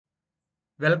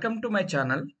Welcome to my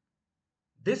channel.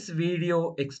 This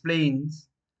video explains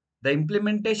the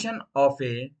implementation of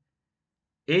a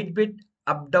 8-bit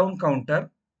up-down counter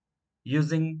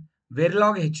using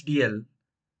Verilog HDL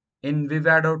in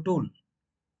Vivado tool.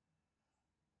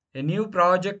 A new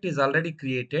project is already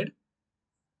created.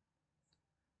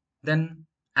 Then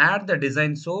add the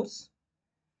design source.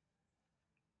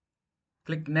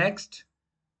 Click Next.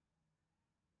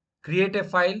 Create a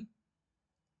file.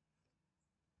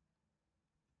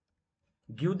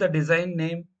 Give the design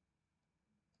name.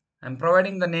 I'm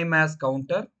providing the name as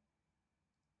counter.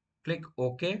 Click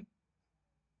OK.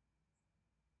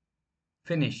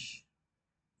 Finish.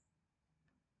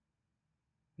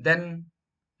 Then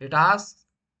it asks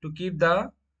to keep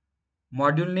the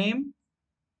module name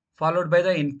followed by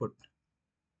the input.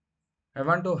 I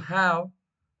want to have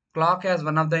clock as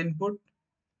one of the input.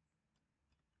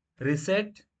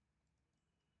 Reset.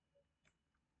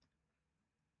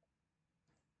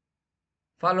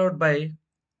 Followed by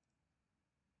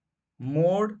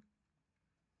mode.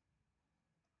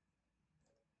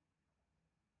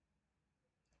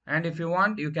 And if you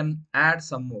want, you can add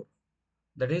some more.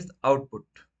 That is output.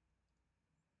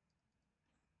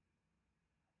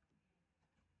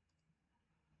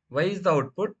 Why is the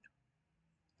output?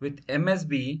 With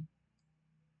MSB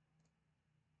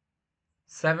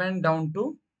 7 down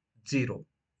to 0.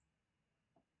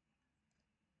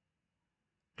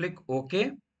 Click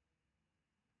OK.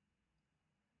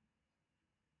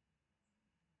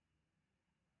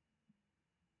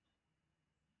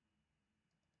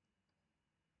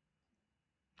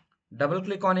 Double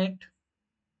click on it.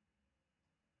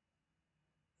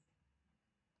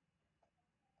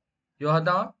 You have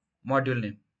the module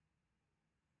name.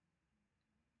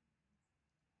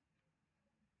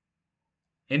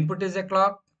 Input is a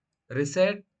clock,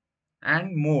 reset,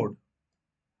 and mode.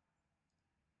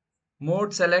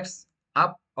 Mode selects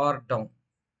up or down,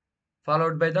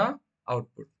 followed by the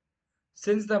output.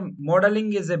 Since the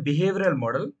modeling is a behavioral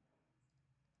model,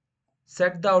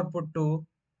 set the output to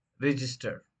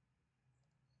register.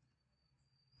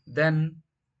 Then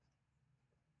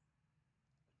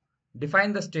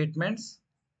define the statements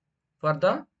for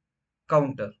the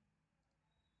counter.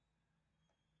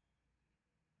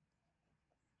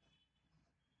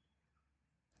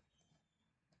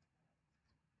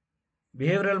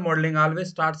 Behavioral modeling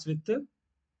always starts with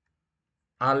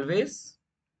always,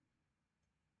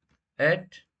 at,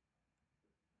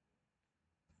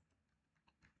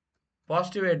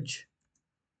 positive edge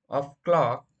of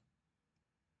clock,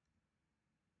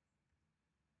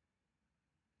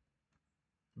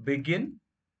 begin,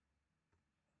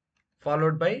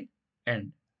 followed by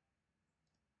end.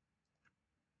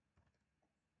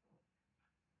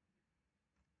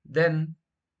 Then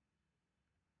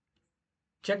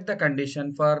check the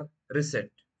condition for reset.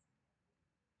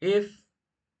 If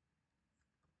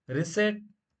reset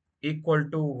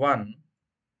equal to 1,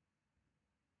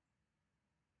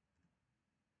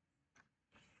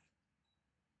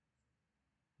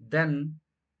 then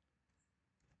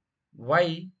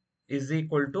y is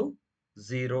equal to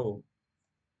 0.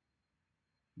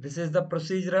 This is the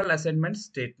procedural assignment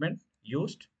statement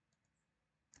used.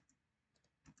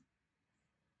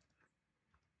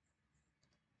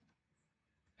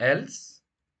 Else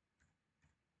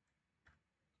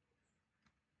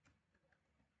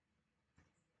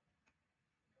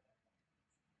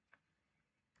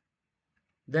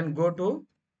then go to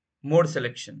mode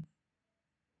selection.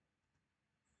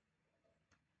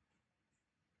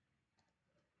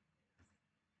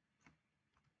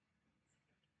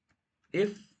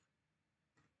 If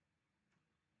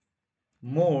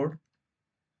mode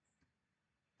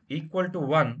equal to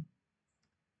 1,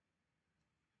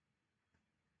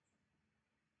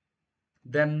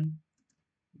 then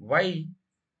y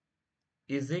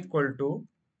is equal to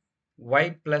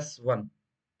y plus 1.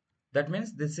 That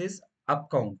means this is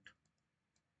up count.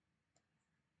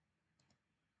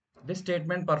 This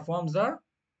statement performs the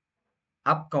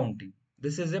up counting.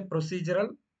 This is a procedural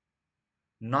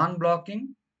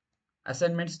non-blocking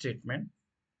assignment statement.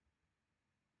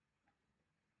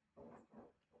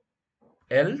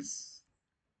 Else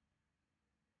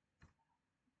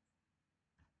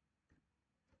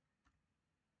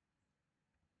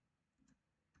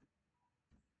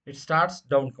it starts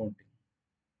down counting.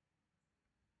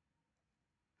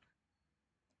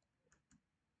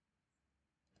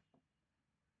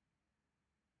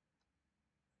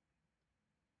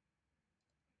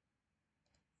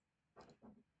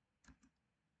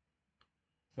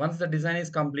 Once the design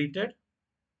is completed,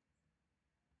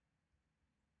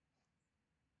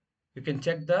 you can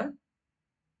check the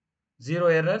 0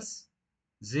 errors,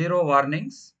 0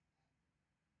 warnings,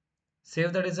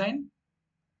 Save the design.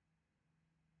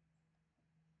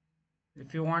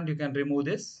 If you want, you can remove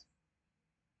this.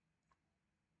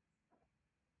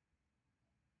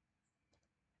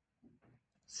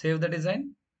 Save the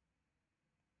design.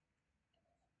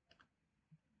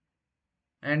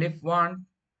 And if want,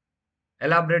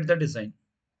 elaborate the design.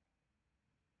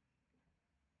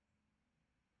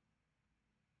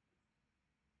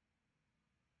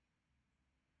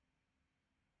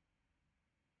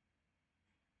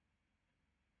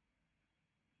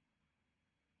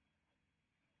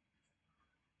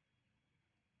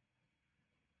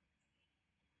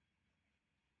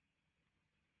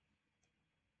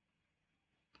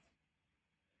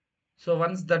 So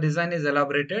once the design is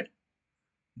elaborated,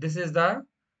 this is the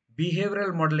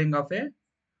behavioral modeling of a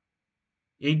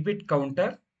 8-bit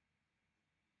counter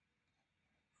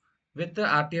with the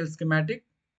RTL schematic.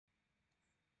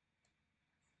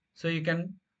 So you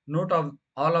can note of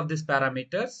all of these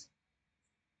parameters.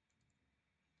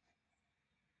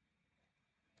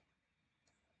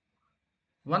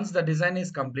 Once the design is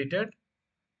completed,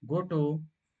 go to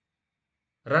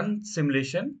run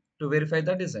simulation to verify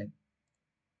the design.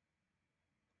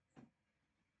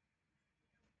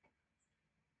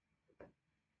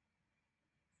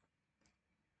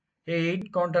 A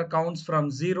 8 counter counts from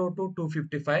 0 to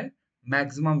 255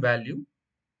 maximum value.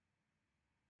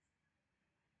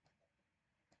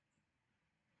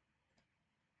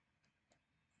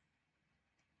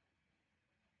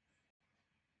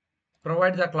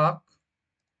 Provide the clock.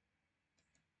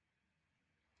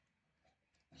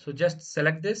 So just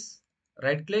select this,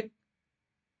 right click,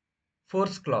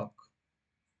 force clock.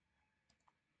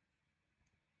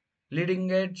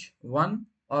 Leading edge 1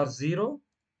 or 0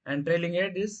 and trailing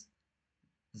edge is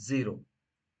 0.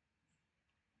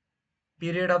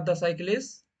 Period of the cycle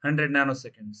is 100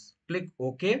 nanoseconds. Click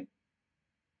OK.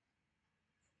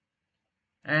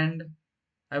 And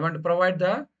I want to provide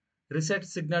the reset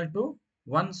signal to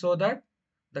 1 so that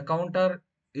the counter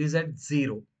is at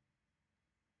 0.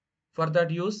 For that,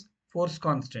 use force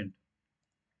constant.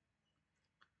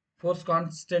 Force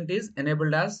constant is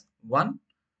enabled as 1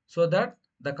 so that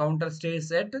the counter stays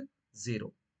at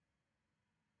 0.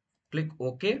 Click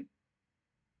OK.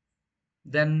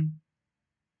 Then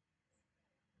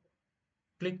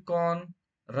click on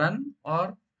run,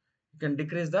 or you can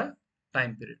decrease the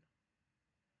time period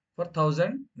for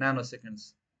 1000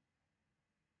 nanoseconds.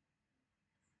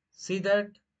 See that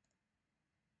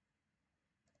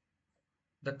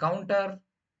the counter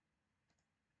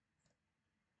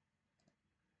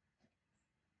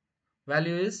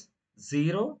value is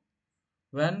 0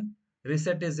 when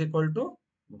reset is equal to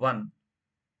 1.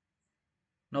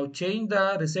 Now change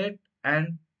the reset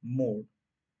and mode.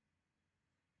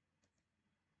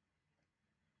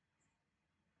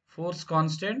 Force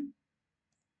constant,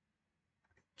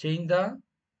 change the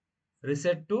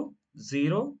reset to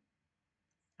 0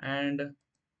 and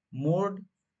mode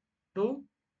to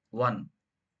 1.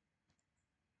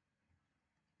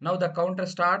 Now the counter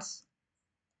starts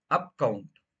up count.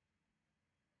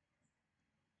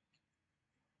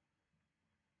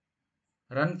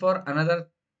 Run for another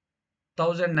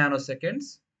 1000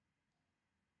 nanoseconds.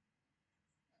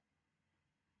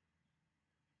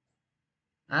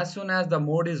 As soon as the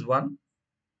mode is 1,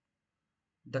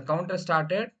 the counter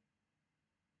started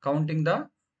counting the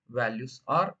values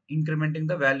or incrementing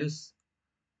the values.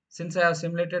 Since I have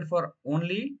simulated for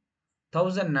only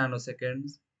 1000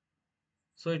 nanoseconds,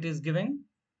 so it is giving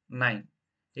 9.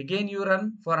 Again you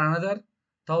run for another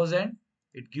 1000,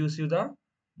 it gives you the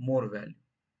more value.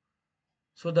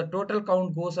 So the total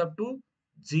count goes up to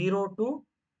 0 to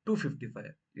 255.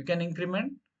 You can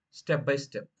increment step by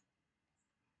step.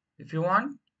 If you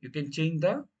want, you can change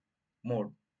the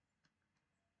mode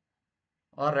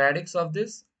or radix of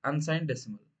this unsigned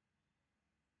decimal.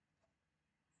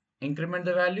 Increment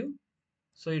the value,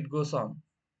 so it goes on.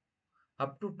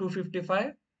 Up to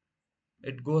 255,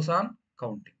 it goes on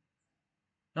counting.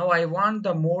 Now I want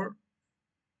the mode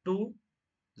to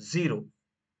 0.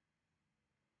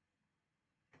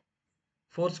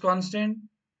 Force constant,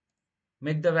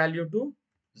 make the value to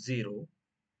 0.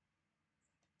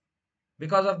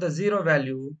 Because of the 0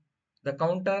 value, the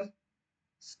counter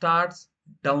starts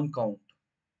down count.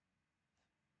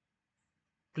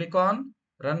 Click on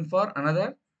run for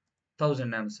another 1000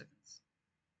 nanoseconds.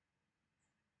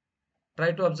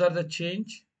 Try to observe the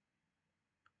change.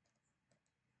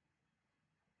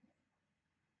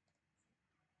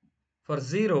 For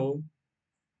 0,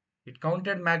 it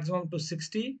counted maximum to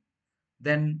 60,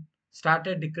 then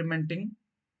started decrementing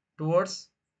towards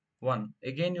 1.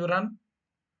 Again you run,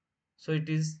 so it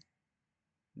is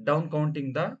down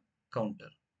counting the counter.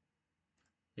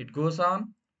 It goes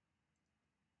on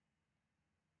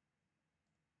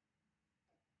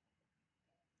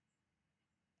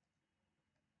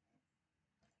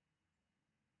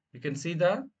You can see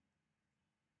the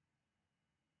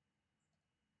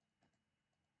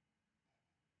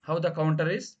how the counter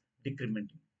is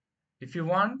decrementing. If you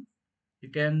want, you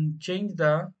can change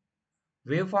the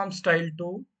waveform style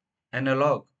to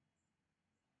analog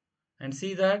and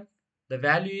see that the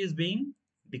value is being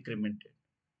decremented.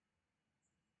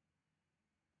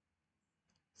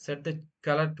 Set the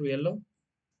color to yellow.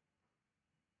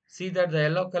 See that the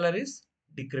yellow color is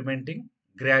decrementing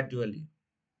gradually.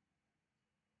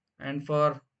 And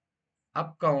for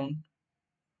up count,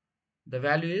 the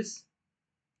value is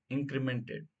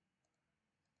incremented.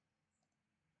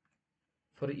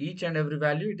 For each and every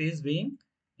value, it is being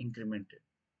incremented.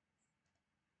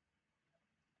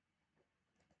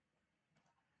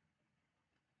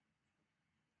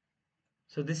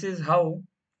 So this is how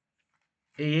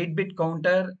a 8-bit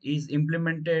counter is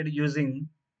implemented using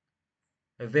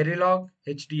a Verilog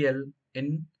HDL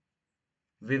in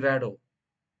Vivado.